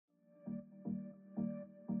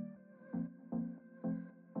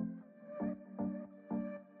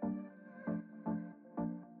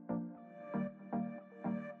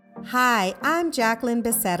Hi, I'm Jacqueline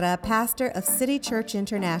Becerra, pastor of City Church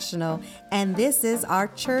International, and this is our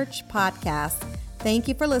church podcast. Thank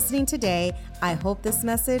you for listening today. I hope this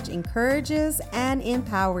message encourages and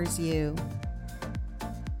empowers you.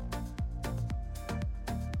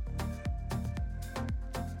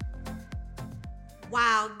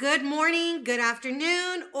 Wow, good morning, good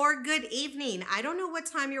afternoon, or good evening. I don't know what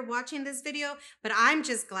time you're watching this video, but I'm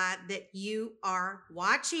just glad that you are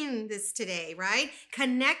watching this today, right?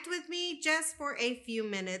 Connect with me just for a few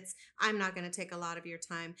minutes. I'm not going to take a lot of your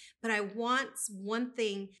time, but I want one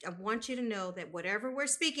thing. I want you to know that whatever we're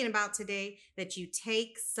speaking about today, that you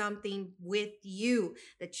take something with you,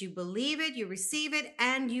 that you believe it, you receive it,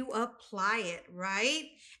 and you apply it, right?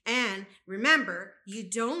 And remember, you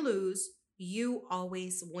don't lose. You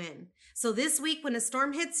always win. So this week, when a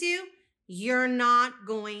storm hits you, you're not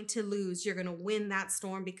going to lose. You're going to win that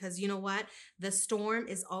storm because you know what? The storm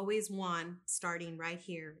is always won starting right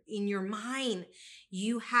here in your mind.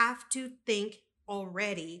 You have to think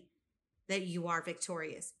already that you are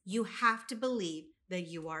victorious. You have to believe that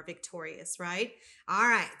you are victorious, right? All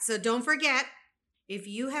right. So don't forget, if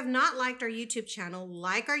you have not liked our YouTube channel,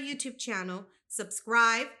 like our YouTube channel,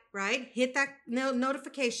 subscribe, right? Hit that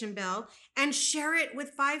notification bell and share it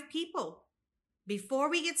with 5 people. Before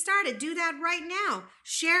we get started, do that right now.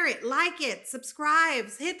 Share it, like it, subscribe,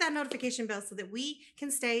 hit that notification bell so that we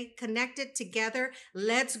can stay connected together.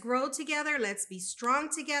 Let's grow together. Let's be strong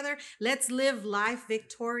together. Let's live life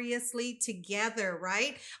victoriously together,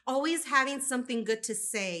 right? Always having something good to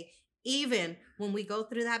say, even when we go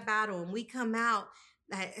through that battle and we come out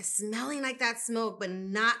smelling like that smoke, but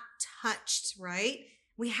not touched, right?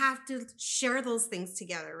 We have to share those things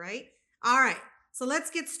together, right? All right, so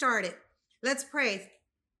let's get started. Let's pray.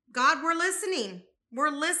 God, we're listening. We're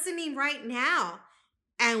listening right now,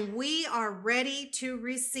 and we are ready to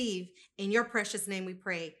receive. In your precious name we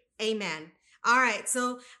pray. Amen. All right,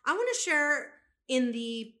 so I want to share in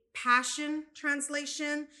the Passion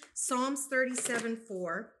Translation, Psalms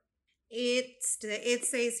 37:4. It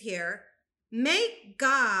says here, make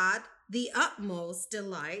God the utmost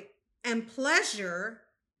delight and pleasure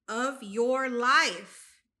of your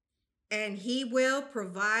life, and he will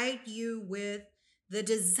provide you with the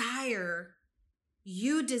desire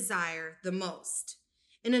you desire the most.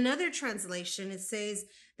 In another translation, it says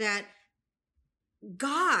that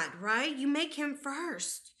God, right? You make him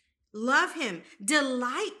first. Love him.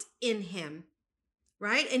 Delight in him,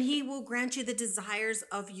 right? And he will grant you the desires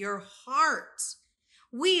of your heart.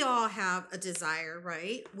 We all have a desire,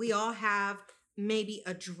 right? We all have maybe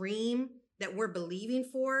a dream that we're believing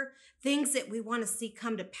for, things that we want to see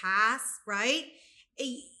come to pass, right?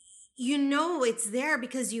 You know it's there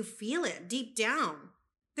because you feel it deep down.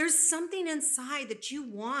 There's something inside that you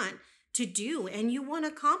want to do and you want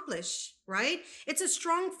to accomplish, right? It's a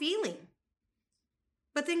strong feeling.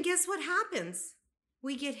 But then guess what happens?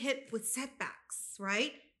 We get hit with setbacks,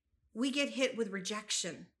 right? We get hit with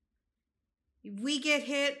rejection. We get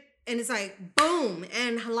hit and it's like boom,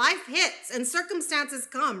 and life hits and circumstances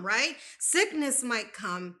come, right? Sickness might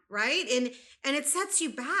come, right? And it sets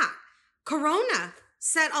you back. Corona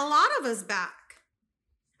set a lot of us back.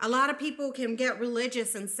 A lot of people can get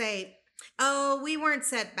religious and say, oh, we weren't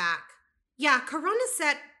set back. Yeah, Corona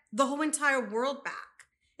set the whole entire world back.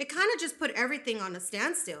 It kind of just put everything on a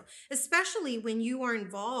standstill, especially when you are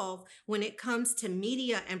involved when it comes to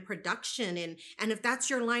media and production. And if that's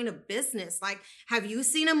your line of business, like, have you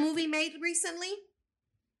seen a movie made recently?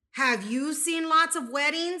 Have you seen lots of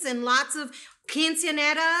weddings and lots of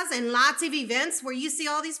quinceañeras and lots of events where you see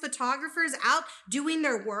all these photographers out doing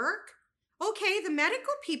their work? Okay, the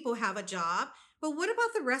medical people have a job, but what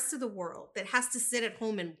about the rest of the world that has to sit at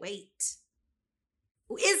home and wait?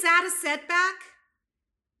 Is that a setback?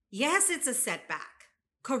 Yes, it's a setback.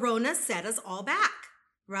 Corona set us all back,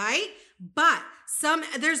 right? But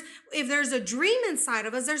if there's a dream inside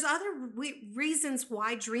of us, there's other reasons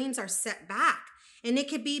why dreams are set back. And it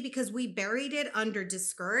could be because we buried it under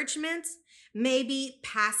discouragement, maybe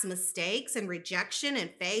past mistakes and rejection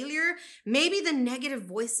and failure, maybe the negative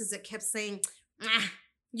voices that kept saying,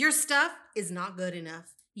 your stuff is not good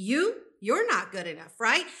enough. You're not good enough,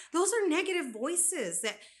 right? Those are negative voices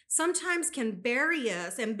that sometimes can bury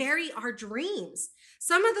us and bury our dreams.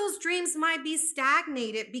 Some of those dreams might be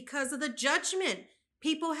stagnated because of the judgment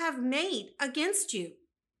people have made against you.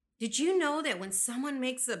 Did you know that when someone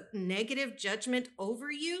makes a negative judgment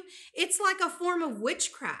over you, it's like a form of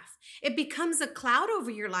witchcraft? It becomes a cloud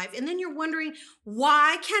over your life. And then you're wondering,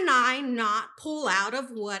 why can I not pull out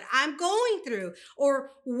of what I'm going through?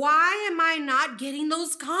 Or why am I not getting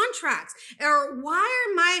those contracts? Or why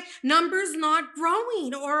are my numbers not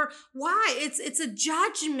growing? Or why? It's a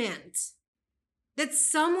judgment that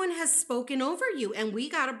someone has spoken over you, and we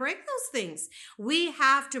got to break those things. We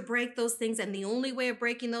have to break those things, and the only way of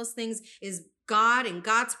breaking those things is God and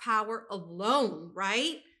God's power alone,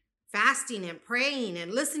 right? Fasting and praying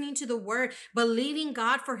and listening to the word, believing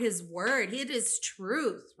God for his word. It is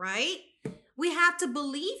truth, right? We have to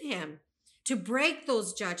believe him to break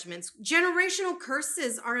those judgments. Generational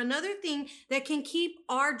curses are another thing that can keep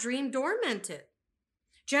our dream dormanted.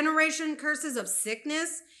 Generation curses of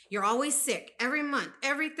sickness. You're always sick every month,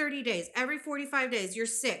 every 30 days, every 45 days. You're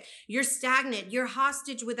sick. You're stagnant. You're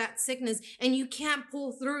hostage with that sickness and you can't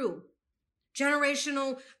pull through.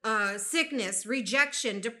 Generational sickness,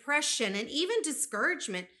 rejection, depression, and even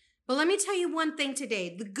discouragement. But let me tell you one thing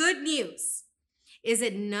today. The good news is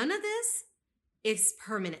that none of this is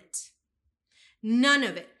permanent. None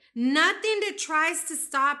of it. Nothing that tries to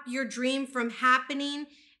stop your dream from happening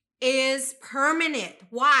is permanent.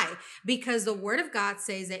 Why? Because the word of God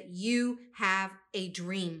says that you have a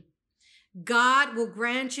dream. God will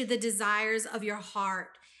grant you the desires of your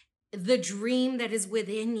heart, the dream that is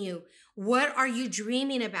within you. What are you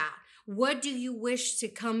dreaming about? What do you wish to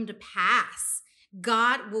come to pass?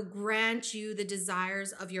 God will grant you the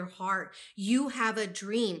desires of your heart. You have a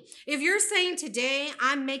dream. If you're saying today,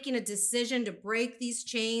 I'm making a decision to break these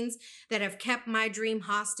chains that have kept my dream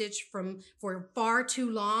hostage for far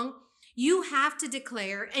too long, you have to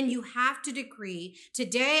declare and you have to decree,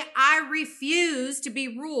 today I refuse to be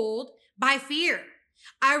ruled by fear.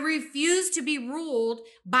 I refuse to be ruled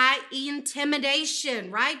by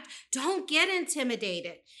intimidation, right? Don't get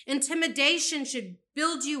intimidated. Intimidation should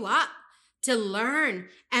build you up to learn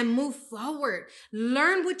and move forward.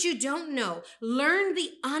 Learn what you don't know. Learn the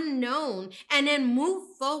unknown and then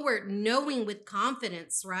move forward knowing with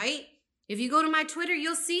confidence, right? If you go to my Twitter,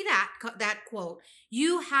 you'll see that quote.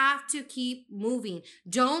 You have to keep moving.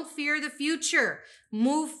 Don't fear the future.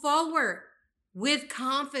 Move forward with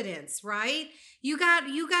confidence, right? You got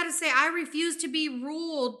to say, I refuse to be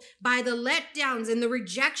ruled by the letdowns and the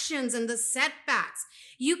rejections and the setbacks.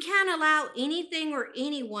 You can't allow anything or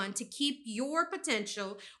anyone to keep your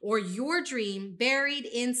potential or your dream buried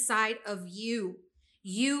inside of you.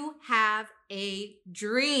 You have a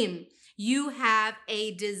dream. You have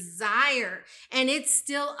a desire, and it's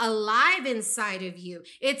still alive inside of you.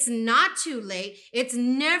 It's not too late. It's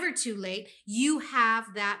never too late. You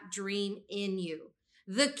have that dream in you.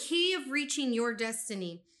 The key of reaching your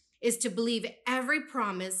destiny is to believe every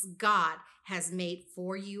promise God has made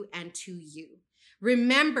for you and to you.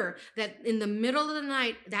 Remember that in the middle of the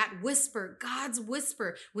night, that whisper, God's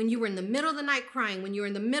whisper, when you were in the middle of the night crying, when you were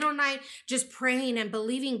in the middle of the night just praying and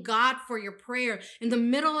believing God for your prayer, in the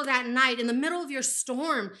middle of that night, in the middle of your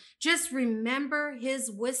storm, just remember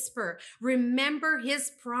his whisper. Remember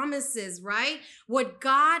his promises, right? What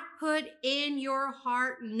God put in your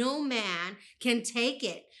heart, no man can take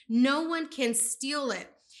it. No one can steal it.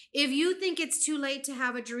 If you think it's too late to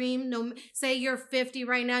have a dream, no, say you're 50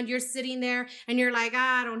 right now and you're sitting there and you're like,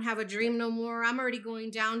 I don't have a dream no more. I'm already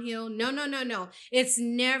going downhill. No. It's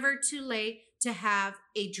never too late to have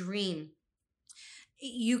a dream.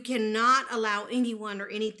 You cannot allow anyone or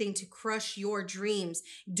anything to crush your dreams.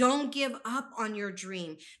 Don't give up on your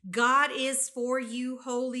dream. God is for you,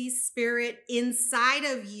 Holy Spirit, inside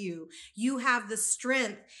of you. You have the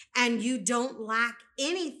strength and you don't lack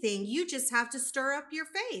anything. You just have to stir up your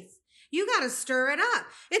faith. You got to stir it up.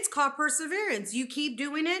 It's called perseverance. You keep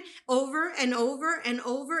doing it over and over and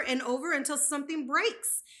over and over until something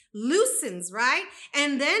breaks, loosens, right?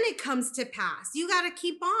 And then it comes to pass. You got to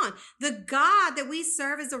keep on. The God that we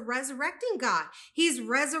serve is a resurrecting God. He's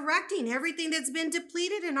resurrecting everything that's been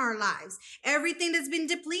depleted in our lives, everything that's been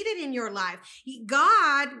depleted in your life.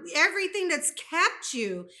 God, everything that's kept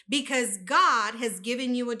you, because God has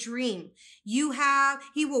given you a dream.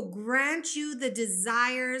 He will grant you the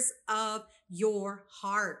desires of your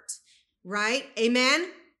heart, right? Amen.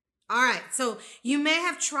 All right. So you may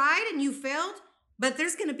have tried and you failed, but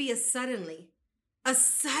there's going to be a suddenly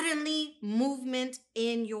movement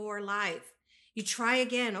in your life. You try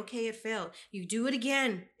again. Okay, it failed. You do it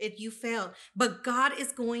again. You failed. But God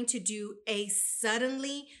is going to do a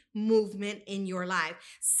suddenly movement in your life.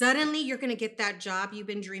 Suddenly, you're going to get that job you've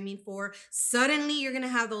been dreaming for. Suddenly, you're going to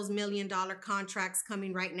have those $1 million contracts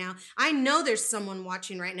coming right now. I know there's someone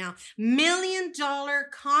watching right now. $1 million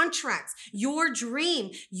contracts, your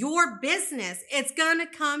dream, your business, it's going to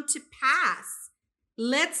come to pass.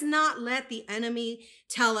 Let's not let the enemy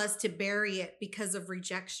tell us to bury it because of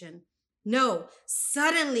rejection. No,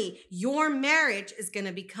 suddenly your marriage is going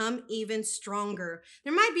to become even stronger.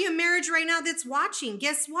 There might be a marriage right now that's watching.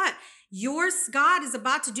 Guess what? God is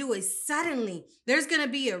about to do a suddenly. There's going to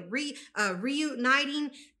be a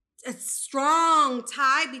reuniting, a strong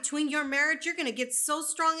tie between your marriage. You're going to get so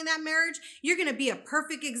strong in that marriage. You're going to be a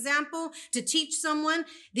perfect example to teach someone.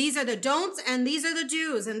 These are the don'ts and these are the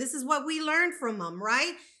do's. And this is what we learned from them,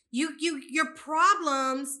 right? Your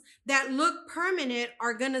problems that look permanent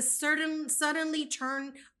are going to suddenly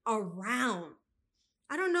turn around.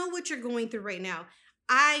 I don't know what you're going through right now.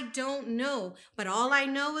 I don't know. But all I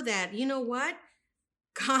know that, you know what?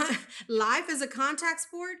 Life is a contact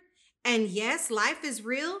sport. And yes, life is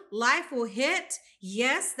real. Life will hit.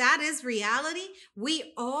 Yes, that is reality.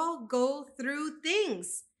 We all go through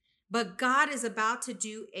things. But God is about to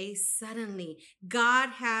do a suddenly. God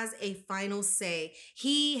has a final say.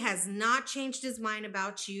 He has not changed his mind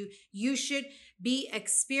about you. You should be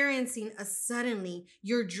experiencing a suddenly.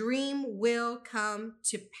 Your dream will come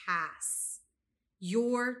to pass.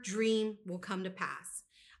 Your dream will come to pass.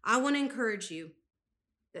 I want to encourage you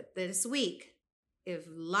that this week, if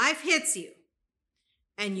life hits you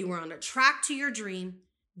and you are on a track to your dream,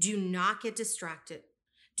 do not get distracted.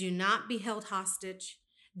 Do not be held hostage.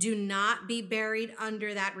 Do not be buried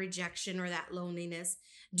under that rejection or that loneliness.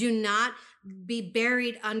 Do not be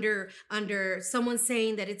buried under someone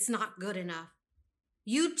saying that it's not good enough.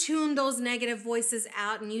 You tune those negative voices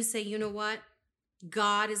out and you say, you know what?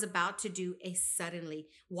 God is about to do a suddenly.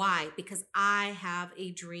 Why? Because I have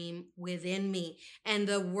a dream within me. And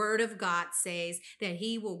the word of God says that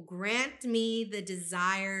he will grant me the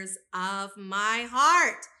desires of my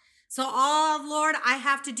heart. So all, Lord, I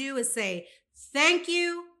have to do is say, thank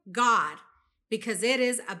you, God, because it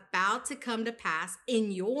is about to come to pass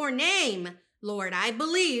in your name, Lord. I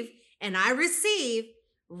believe and I receive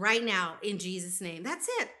right now in Jesus' name. That's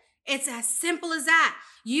it. It's as simple as that.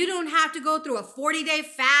 You don't have to go through a 40-day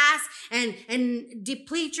fast and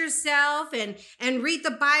deplete yourself and read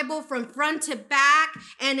the Bible from front to back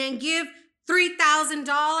and then give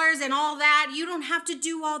 $3,000 and all that. You don't have to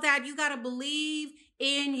do all that. You got to believe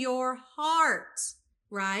in your heart,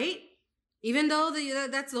 right? Even though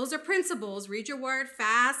those are principles, read your word,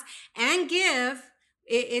 fast, and give.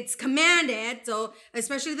 It's commanded. So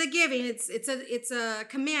especially the giving, it's a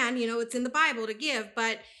command. You know, it's in the Bible to give,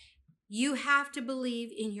 but you have to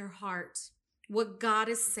believe in your heart what God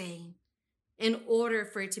is saying in order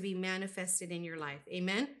for it to be manifested in your life.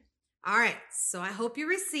 Amen. All right. So I hope you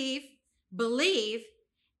receive, believe,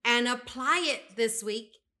 and apply it this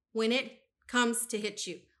week when it comes to hit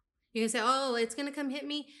you. You can say, oh, it's going to come hit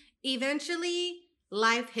me. Eventually,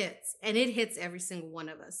 life hits, and it hits every single one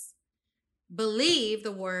of us. Believe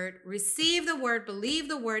the word, receive the word, believe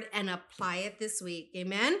the word, and apply it this week.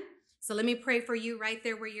 Amen. So let me pray for you right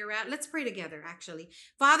there where you're at. Let's pray together, actually.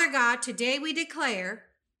 Father God, today we declare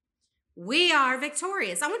we are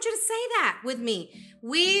victorious. I want you to say that with me.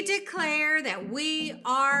 We declare that we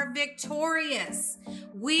are victorious.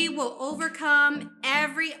 We will overcome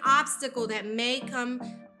every obstacle that may come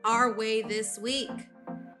our way this week.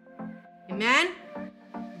 Amen.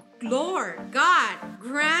 Lord God,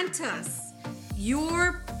 grant us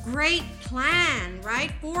your great plan,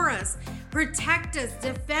 right, for us. Protect us,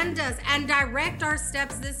 defend us, and direct our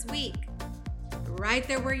steps this week. Right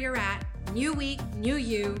there where you're at. New week, new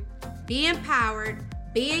you. Be empowered,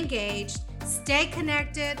 be engaged, stay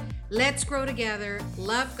connected. Let's grow together,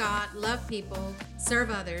 love God, love people, serve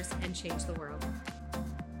others, and change the world.